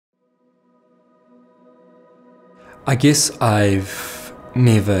I guess I've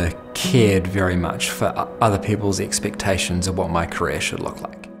never cared very much for other people's expectations of what my career should look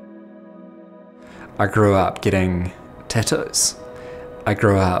like. I grew up getting tattoos. I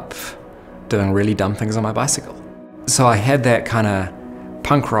grew up doing really dumb things on my bicycle. So I had that kind of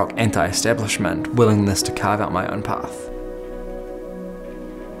punk rock anti-establishment willingness to carve out my own path.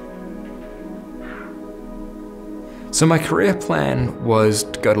 So my career plan was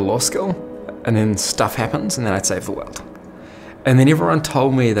to go to law school, and then stuff happens, and then I'd save the world. And then everyone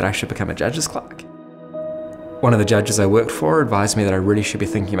told me that I should become a judge's clerk. One of the judges I worked for advised me that I really should be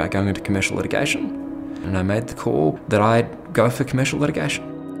thinking about going into commercial litigation. And I made the call that I'd go for commercial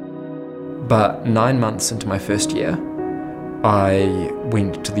litigation. But 9 months into my first year, I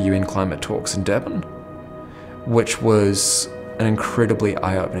went to the UN climate talks in Durban, which was an incredibly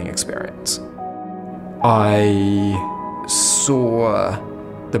eye-opening experience. I saw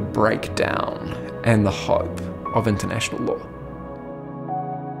the breakdown and the hope of international law.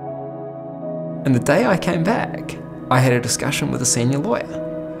 And the day I came back, I had a discussion with a senior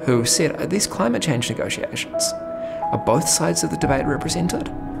lawyer who said, these climate change negotiations, are both sides of the debate represented,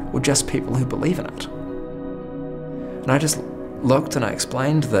 or just people who believe in it? And I just looked and I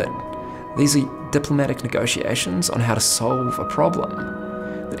explained that these are diplomatic negotiations on how to solve a problem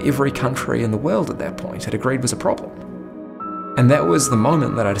that every country in the world at that point had agreed was a problem. And that was the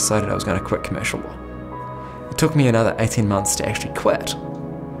moment that I decided I was going to quit commercial law. It took me another 18 months to actually quit,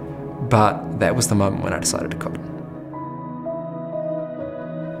 but that was the moment when I decided to quit.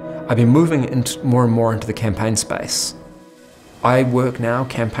 I've been moving more and more into the campaign space. I work now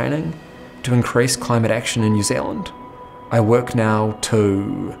campaigning to increase climate action in New Zealand. I work now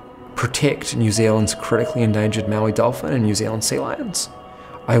to protect New Zealand's critically endangered Maui dolphin and New Zealand sea lions.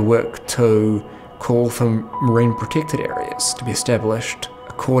 I work to call for marine protected areas to be established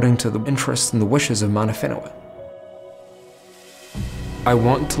according to the interests and the wishes of mana whenua. I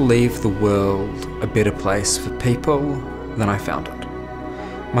want to leave the world a better place for people than I found it.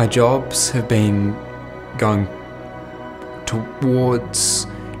 My jobs have been going towards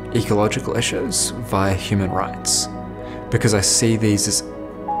ecological issues via human rights, because I see these as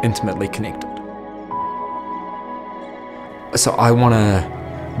intimately connected. So I want to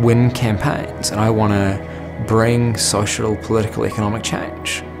win campaigns, and I want to bring social, political, economic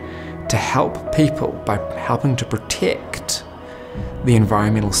change to help people by helping to protect the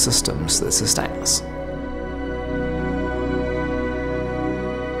environmental systems that sustain us.